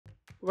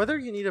Whether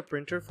you need a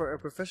printer for a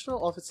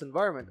professional office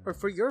environment or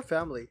for your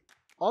family,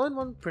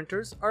 all-in-one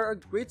printers are a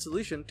great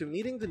solution to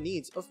meeting the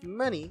needs of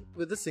many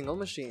with a single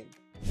machine.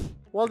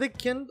 While they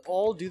can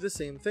all do the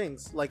same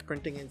things, like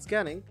printing and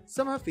scanning,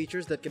 some have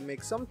features that can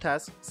make some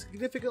tasks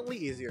significantly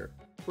easier,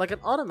 like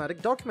an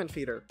automatic document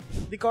feeder.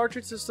 The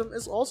cartridge system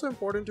is also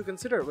important to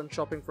consider when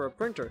shopping for a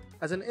printer,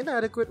 as an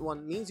inadequate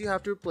one means you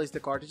have to replace the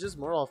cartridges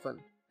more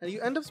often, and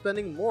you end up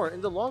spending more in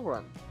the long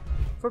run.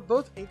 For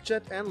both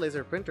inkjet and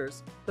laser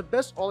printers, the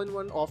best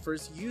all-in-one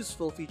offers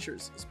useful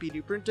features,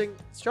 speedy printing,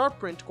 sharp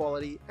print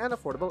quality, and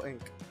affordable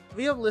ink.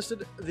 We have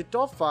listed the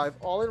top 5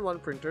 all-in-one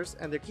printers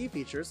and their key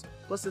features,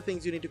 plus the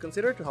things you need to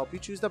consider to help you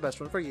choose the best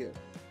one for you.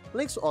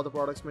 Links to all the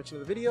products mentioned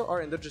in the video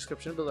are in the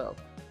description below.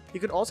 You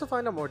can also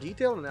find a more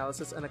detailed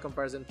analysis and a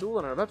comparison tool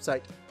on our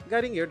website,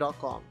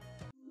 guidinggear.com.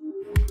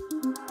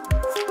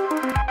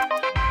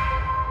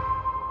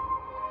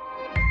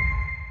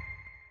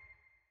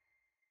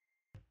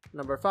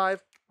 Number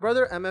 5.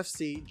 Brother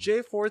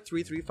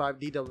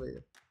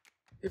MFC-J4335DW.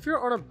 If you're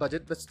on a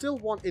budget but still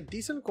want a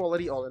decent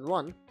quality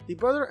all-in-one, the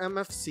Brother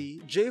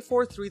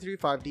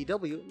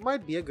MFC-J4335DW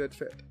might be a good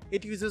fit.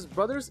 It uses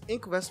Brother's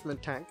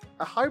Inkvestment Tank,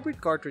 a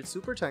hybrid cartridge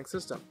super tank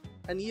system,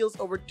 and yields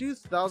over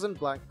 2,000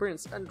 blank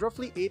prints and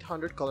roughly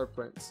 800 color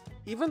prints.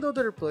 Even though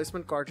the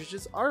replacement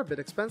cartridges are a bit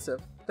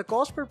expensive, the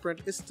cost per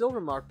print is still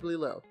remarkably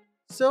low,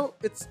 so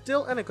it's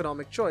still an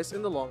economic choice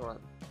in the long run.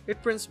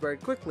 It prints very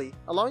quickly,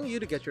 allowing you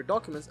to get your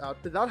documents out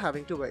without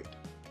having to wait.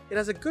 It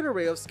has a good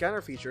array of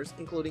scanner features,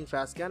 including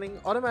fast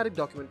scanning, automatic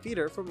document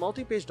feeder for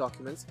multi-page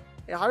documents,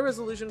 a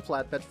high-resolution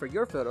flatbed for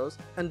your photos,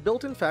 and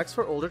built-in fax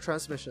for older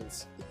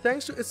transmissions.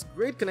 Thanks to its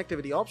great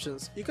connectivity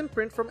options, you can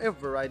print from a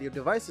variety of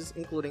devices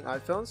including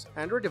iPhones,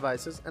 Android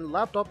devices, and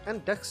laptop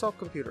and desktop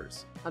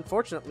computers.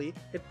 Unfortunately,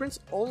 it prints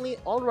only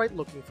alright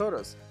looking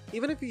photos,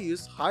 even if you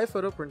use high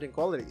photo printing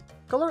quality.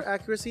 Color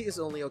accuracy is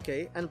only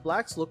okay and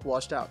blacks look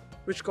washed out,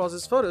 which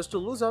causes photos to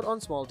lose out on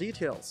small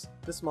details.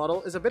 This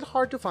model is a bit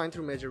hard to find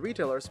through major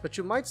retailers, but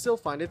you might still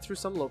find it through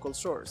some local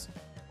stores.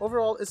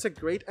 Overall, it's a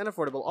great and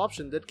affordable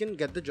option that can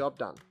get the job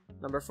done.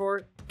 Number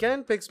 4.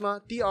 Canon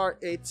Pixma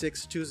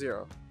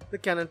TR8620. The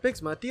Canon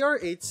Pixma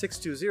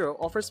TR8620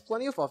 offers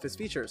plenty of office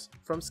features,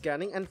 from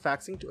scanning and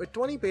faxing to a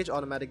 20-page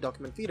automatic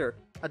document feeder,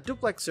 a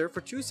duplexer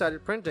for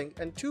two-sided printing,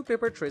 and 2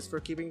 paper trays for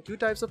keeping 2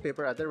 types of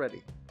paper at the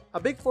ready. A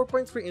big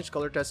 4.3-inch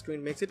color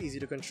touchscreen makes it easy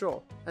to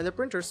control, and the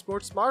printer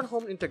sports smart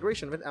home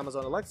integration with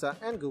Amazon Alexa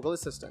and Google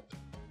Assistant.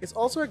 It's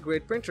also a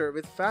great printer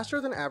with faster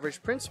than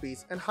average print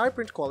speeds and high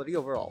print quality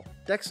overall.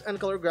 Text and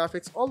color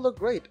graphics all look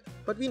great,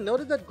 but we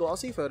noted that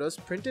glossy photos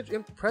printed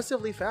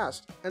impressively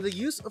fast, and the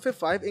use of a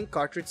 5-ink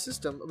cartridge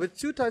system with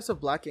 2 types of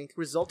black ink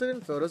resulted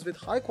in photos with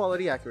high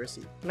quality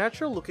accuracy,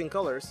 natural looking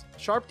colors,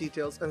 sharp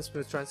details, and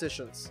smooth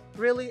transitions.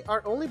 Really,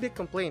 our only big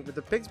complaint with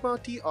the Pixma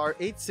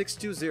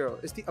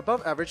TR8620 is the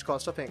above average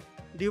cost of ink,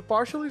 due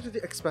partially to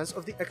the expense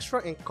of the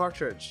extra ink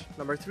cartridge.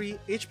 Number 3.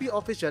 HP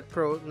OfficeJet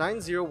Pro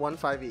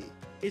 9015E.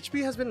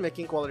 HP has been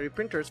making quality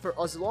printers for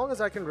as long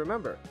as I can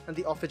remember, and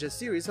the OfficeJet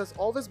series has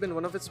always been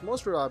one of its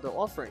most reliable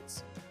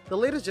offerings. The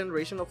latest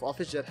generation of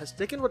OfficeJet has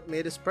taken what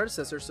made its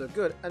predecessor so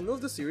good and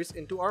moved the series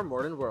into our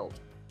modern world.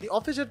 The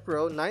OfficeJet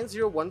Pro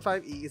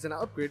 9015E is an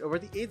upgrade over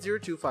the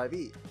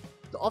 8025E.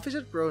 The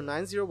OfficeJet Pro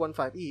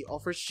 9015E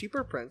offers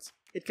cheaper prints,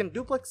 it can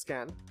duplex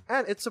scan,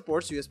 and it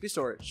supports USB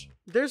storage.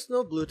 There's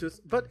no Bluetooth,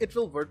 but it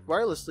will work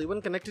wirelessly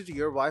when connected to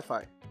your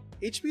Wi-Fi.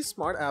 HP's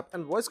Smart App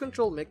and voice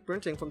control make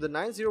printing from the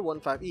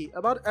 9015E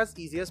about as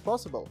easy as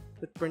possible.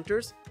 With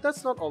printers,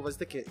 that's not always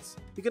the case.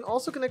 You can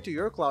also connect to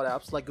your cloud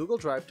apps like Google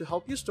Drive to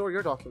help you store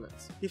your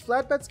documents. The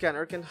flatbed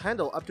scanner can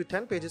handle up to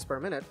 10 pages per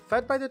minute,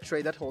 fed by the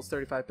tray that holds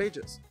 35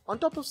 pages. On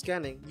top of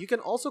scanning, you can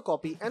also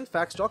copy and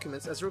fax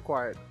documents as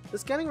required. The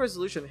scanning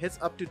resolution hits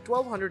up to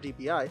 1200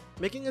 dpi,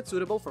 making it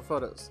suitable for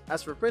photos.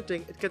 As for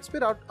printing, it can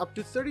spit out up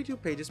to 32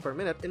 pages per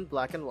minute in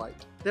black and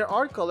white. There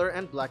are color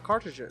and black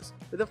cartridges,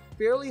 with a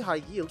fairly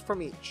high yield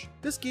from each.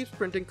 This keeps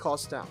printing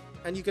costs down,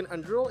 and you can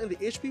enroll in the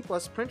HP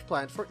Plus print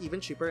plan for even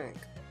cheaper ink.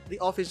 The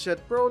OfficeJet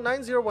Pro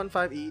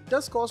 9015E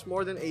does cost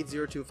more than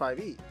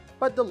 8025E,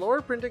 but the lower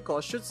printing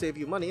cost should save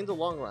you money in the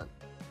long run.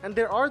 And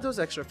there are those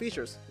extra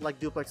features, like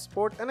duplex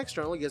support and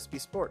external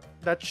USB support,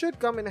 that should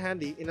come in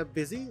handy in a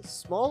busy,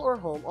 small or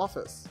home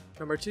office.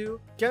 Number 2.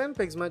 Canon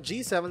Pixma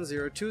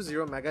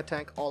G7020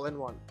 MegaTank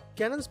All-in-One.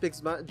 Canon's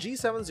Pixma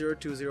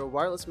G7020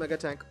 Wireless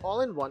MegaTank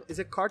All-in-One is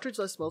a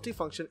cartridge-less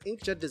multifunction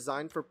inkjet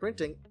designed for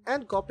printing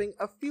and copying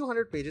a few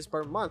hundred pages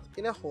per month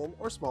in a home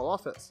or small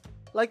office.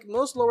 Like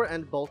most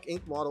lower-end bulk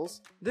ink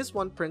models, this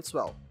one prints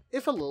well,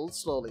 if a little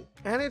slowly,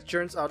 and it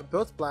churns out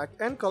both black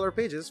and color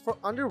pages for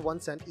under 1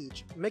 cent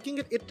each, making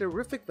it a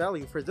terrific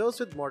value for those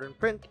with modern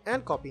print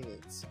and copy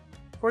needs.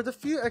 For the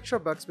few extra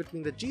bucks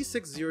between the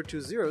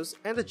G6020's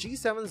and the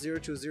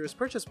G7020's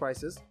purchase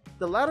prices,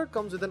 the latter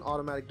comes with an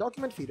automatic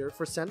document feeder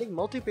for sending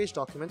multi-page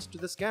documents to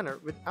the scanner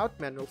without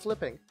manual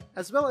flipping,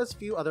 as well as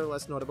few other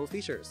less notable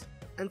features.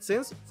 And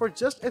since, for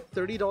just a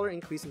 $30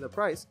 increase in the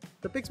price,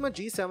 the Pixma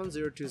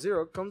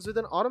G7020 comes with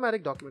an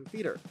automatic document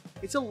feeder.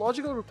 It's a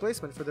logical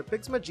replacement for the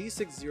Pixma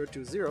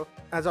G6020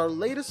 as our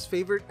latest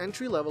favorite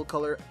entry-level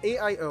color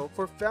AIO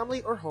for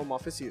family or home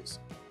office use.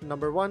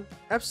 Number 1.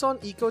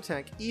 Epson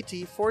EcoTank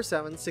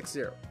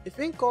ET-4760. If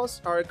ink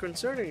costs are a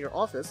concern in your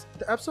office,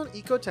 the Epson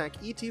EcoTank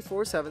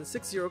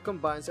ET-4760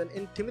 combines an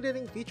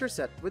intimidating feature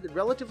set with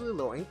relatively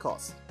low ink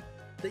costs.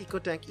 The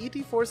EcoTank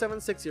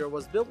ET-4760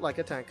 was built like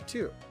a tank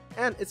too,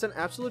 and it's an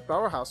absolute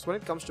powerhouse when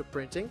it comes to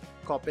printing,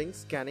 copying,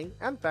 scanning,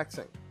 and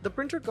faxing. The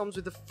printer comes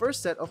with the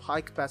first set of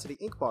high-capacity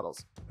ink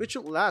bottles, which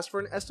should last for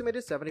an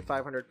estimated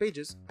 7,500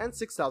 pages and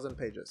 6,000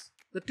 pages.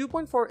 The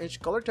 2.4-inch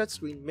color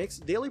touchscreen makes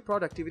daily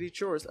productivity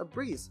chores a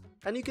breeze,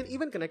 and you can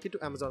even connect it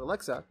to Amazon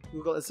Alexa,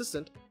 Google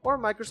Assistant, or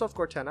Microsoft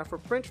Cortana for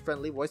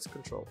print-friendly voice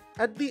control.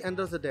 At the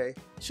end of the day,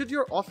 should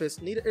your office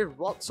need a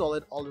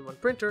rock-solid all-in-one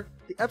printer,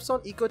 the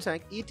Epson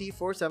EcoTank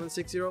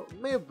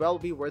ET-4760 may well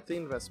be worth the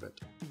investment.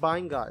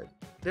 Buying guide.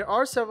 There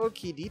are several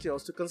key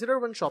details to consider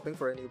when shopping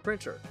for a new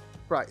printer.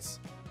 Price.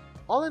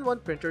 All-in-one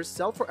printers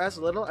sell for as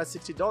little as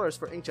 $60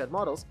 for inkjet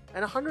models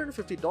and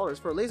 $150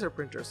 for laser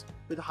printers,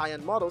 with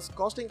high-end models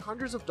costing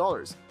hundreds of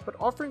dollars but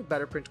offering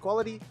better print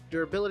quality,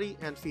 durability,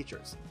 and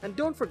features. And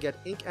don't forget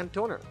ink and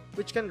toner,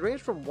 which can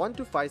range from 1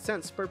 to 5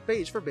 cents per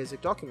page for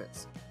basic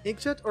documents.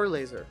 Inkjet or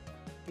laser.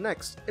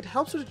 Next, it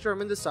helps to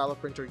determine the style of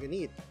printer you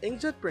need.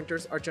 Inkjet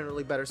printers are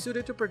generally better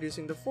suited to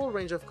producing the full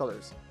range of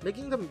colors,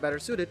 making them better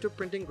suited to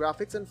printing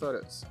graphics and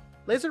photos.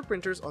 Laser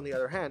printers, on the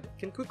other hand,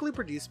 can quickly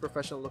produce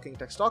professional-looking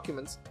text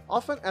documents,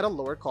 often at a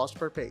lower cost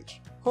per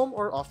page. Home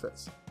or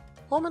office.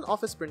 Home and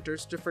office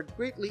printers differ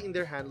greatly in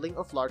their handling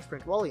of large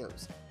print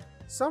volumes.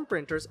 Some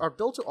printers are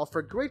built to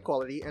offer great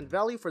quality and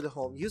value for the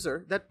home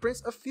user that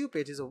prints a few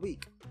pages a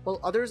week, while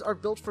others are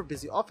built for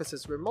busy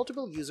offices where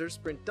multiple users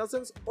print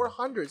dozens or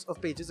hundreds of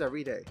pages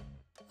every day.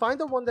 Find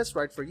the one that's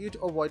right for you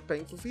to avoid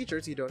paying for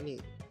features you don't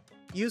need.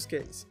 Use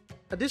case.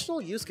 Additional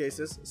use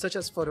cases, such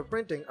as photo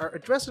printing, are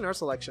addressed in our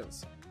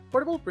selections.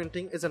 Portable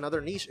printing is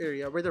another niche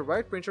area where the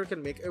right printer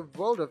can make a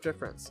world of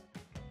difference.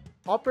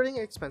 Operating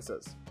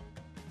expenses.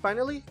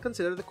 Finally,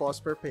 consider the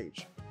cost per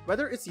page.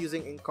 Whether it's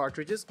using ink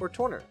cartridges or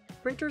toner,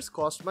 printers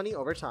cost money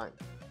over time.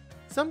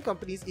 Some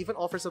companies even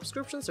offer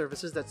subscription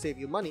services that save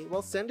you money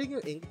while sending you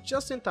ink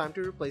just in time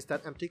to replace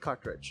that empty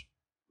cartridge.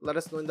 Let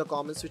us know in the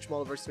comments which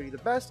model works for you the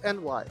best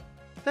and why.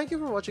 Thank you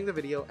for watching the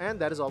video, and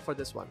that is all for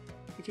this one.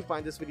 If you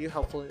find this video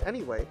helpful in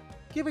any way,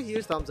 give a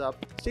huge thumbs up,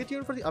 stay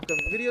tuned for the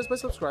upcoming videos by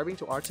subscribing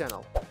to our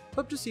channel.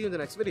 Hope to see you in the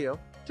next video.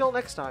 Till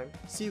next time,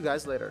 see you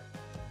guys later.